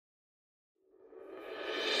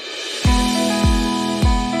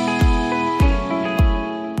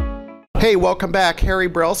Hey, welcome back. Harry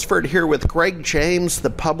Brailsford here with Greg James,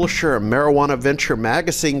 the publisher of Marijuana Venture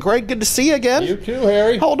Magazine. Greg, good to see you again. You too,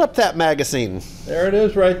 Harry. Hold up that magazine. There it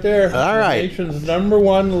is right there. All right. The nation's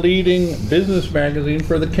 #1 leading business magazine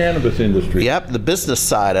for the cannabis industry. Yep, the business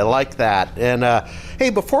side. I like that. And,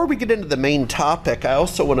 hey, before we get into the main topic, I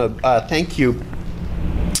also want to thank you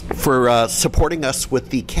for supporting us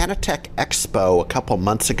with the Canatech Expo a couple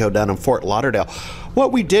months ago down in Fort Lauderdale.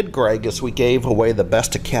 What we did, Greg, is we gave away the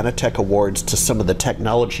Best of Canatech awards to some of the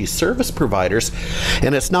technology service providers,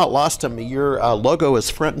 and it's not lost on me. Your logo is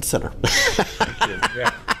front and center. Thank you.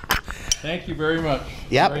 Yeah. Thank you very much.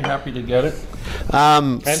 Yep. Very happy to get it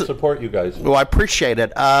and support you guys. Well, I appreciate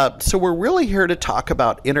it. So we're really here to talk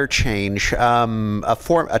about Interchange,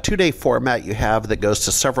 a two-day format you have that goes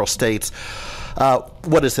to several states.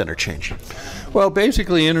 What is Interchange? Well,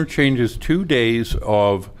 basically, Interchange is 2 days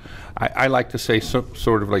of, I like to say,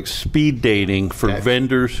 sort of like speed dating for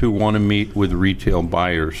vendors who want to meet with retail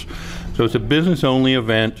buyers. So it's a business-only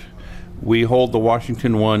event. We hold the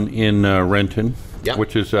Washington one in Renton,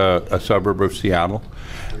 which is a suburb of Seattle.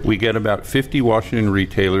 We get about 50 Washington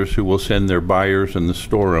retailers who will send their buyers and the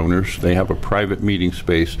store owners. They have a private meeting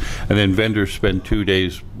space, and then vendors spend 2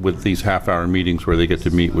 days with these half-hour meetings where they get to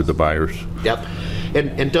meet with the buyers. Yep.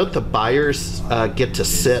 And don't the buyers get to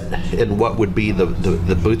sit in what would be the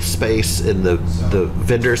booth space, and the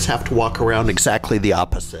vendors have to walk around exactly the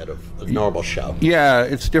opposite of a normal show? Yeah,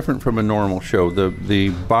 it's different from a normal show. The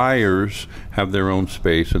buyers have their own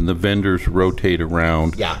space, and the vendors rotate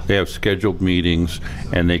around. Yeah. They have scheduled meetings,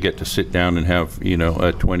 and they get to sit down and have,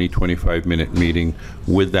 a 20, 25-minute meeting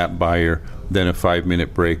with that buyer, then a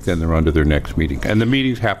 5-minute break, then they're on to their next meeting. And the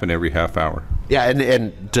meetings happen every half hour. Yeah,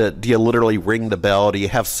 and do you literally ring the bell? Do you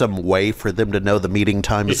have some way for them to know the meeting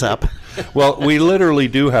time is up? Well, we literally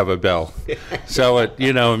do have a bell. So,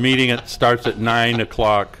 a meeting starts at 9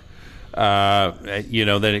 o'clock. Then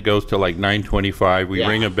it goes to like 9:25. We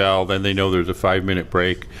ring a bell, then they know there's a 5-minute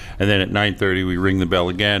break, and then at 9:30 we ring the bell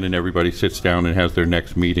again, and everybody sits down and has their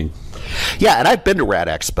next meeting. Yeah, and I've been to Rad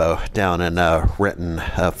Expo down in Renton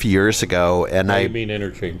a few years ago, and I mean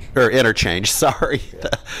Interchange. Or Interchange, sorry,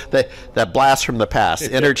 that blast from the past.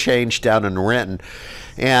 Interchange down in Renton.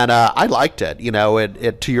 And I liked it.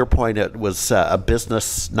 It to your point, it was a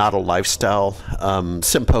business, not a lifestyle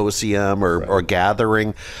symposium or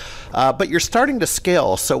gathering. But you're starting to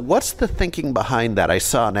scale. So what's the thinking behind that? I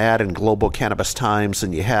saw an ad in Global Cannabis Times,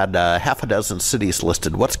 and you had half a dozen cities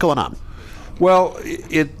listed. What's going on? Well,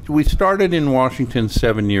 we started in Washington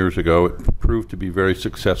 7 years ago. It proved to be very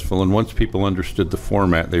successful, and once people understood the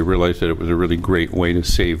format, they realized that it was a really great way to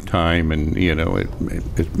save time, and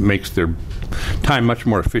it makes their time much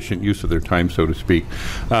more efficient use of their time, so to speak.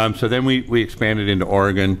 So then we expanded into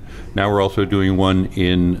Oregon. Now we're also doing one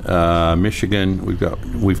in Michigan.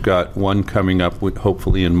 We've got one coming up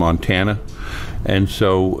hopefully in Montana. And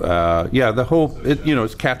so, the whole,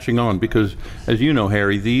 it's catching on because, as you know,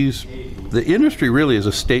 Harry, the industry really is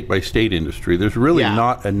a state-by-state industry. There's really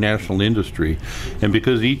not a national industry. And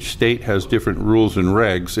because each state has different rules and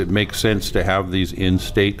regs, it makes sense to have these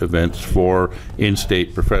in-state events for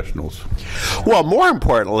in-state professionals. Well, more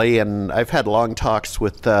importantly, and I've had long talks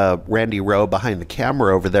with Randy Rowe behind the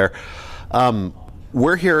camera over there,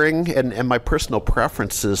 we're hearing, and my personal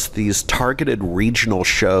preference is these targeted regional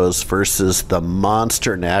shows versus the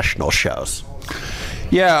monster national shows.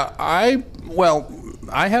 Yeah, I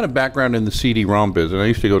had a background in the CD-ROM business. I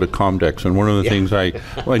used to go to Comdex, and one of the things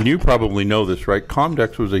and you probably know this, right?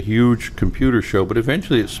 Comdex was a huge computer show, but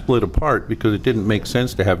eventually it split apart because it didn't make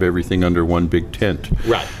sense to have everything under one big tent.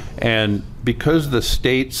 Right. And because the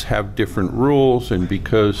states have different rules, and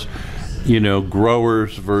because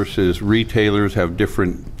growers versus retailers have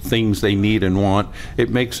different things they need and want,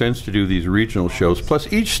 it makes sense to do these regional shows.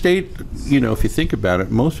 Plus, each state, if you think about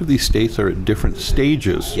it, most of these states are at different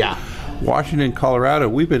stages. Yeah. Washington, Colorado,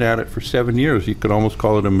 we've been at it for 7 years. You could almost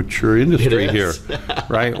call it a mature industry here,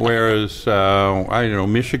 right? Whereas,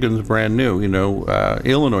 Michigan's brand new.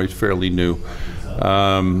 Illinois is fairly new.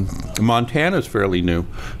 Montana's fairly new.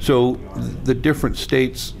 So the different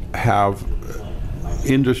states have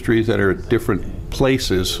industries that are at different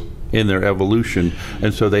places in their evolution,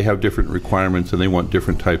 and so they have different requirements and they want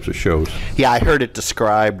different types of shows. Yeah, I heard it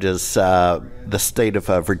described as the state of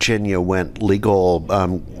Virginia went legal.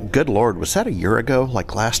 Good Lord, was that a year ago?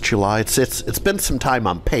 Like last July? It's been some time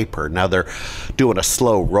on paper. Now they're doing a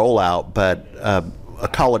slow rollout, but a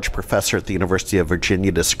college professor at the University of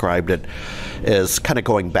Virginia described it as kind of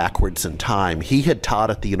going backwards in time. He had taught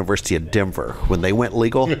at the University of Denver when they went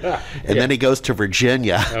legal, and then he goes to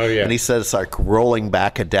Virginia, and he says it's like rolling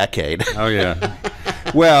back a decade. Oh, yeah.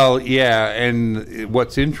 Well, yeah, and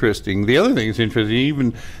what's interesting, the other thing that's interesting,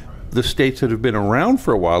 even the states that have been around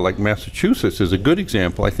for a while, like Massachusetts is a good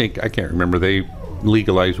example. I can't remember, they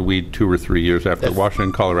legalized weed 2 or 3 years after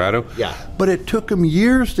Washington, Colorado. Yeah. But it took them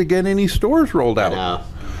years to get any stores rolled out. know.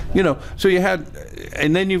 You know, so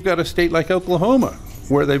and then you've got a state like Oklahoma,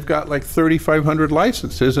 where they've got like 3,500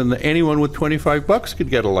 licenses, and anyone with $25 could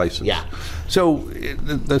get a license. Yeah. So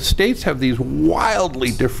the states have these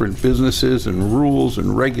wildly different businesses and rules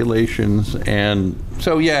and regulations, and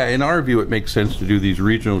so in our view, it makes sense to do these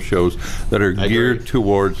regional shows that are geared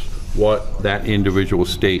towards what that individual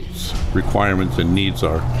state's requirements and needs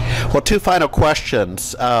are. Well, 2 final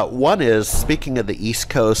questions. One is, speaking of the East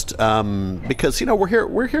Coast, because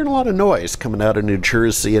we're hearing a lot of noise coming out of New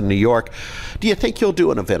Jersey and New York. Do you think you'll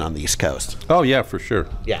do an event on the East Coast? Oh yeah, for sure.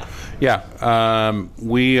 Yeah.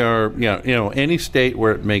 We are. Any state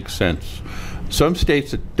where it makes sense. Some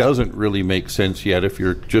states it doesn't really make sense yet. If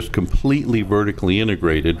you're just completely vertically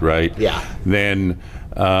integrated, right? Yeah. Then.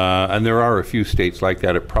 And there are a few states like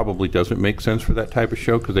that. It probably doesn't make sense for that type of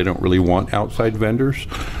show because they don't really want outside vendors.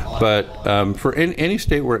 But for any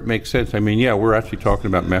state where it makes sense, we're actually talking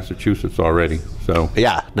about Massachusetts already. So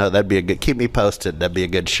that'd be a good. Keep me posted. That'd be a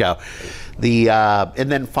good show.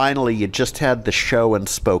 And then finally, you just had the show in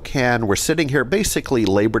Spokane. We're sitting here basically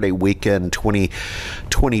Labor Day weekend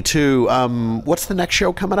 2022. What's the next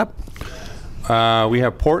show coming up? We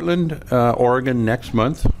have Portland, Oregon next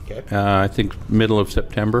month. Okay. I think middle of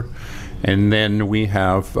September. And then we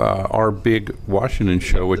have our big Washington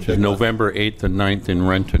show, which is November 8th and 9th in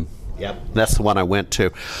Renton. Yep, that's the one I went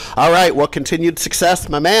to. All right, well, continued success,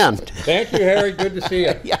 my man. Thank you, Harry. Good to see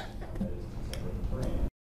you. Yeah.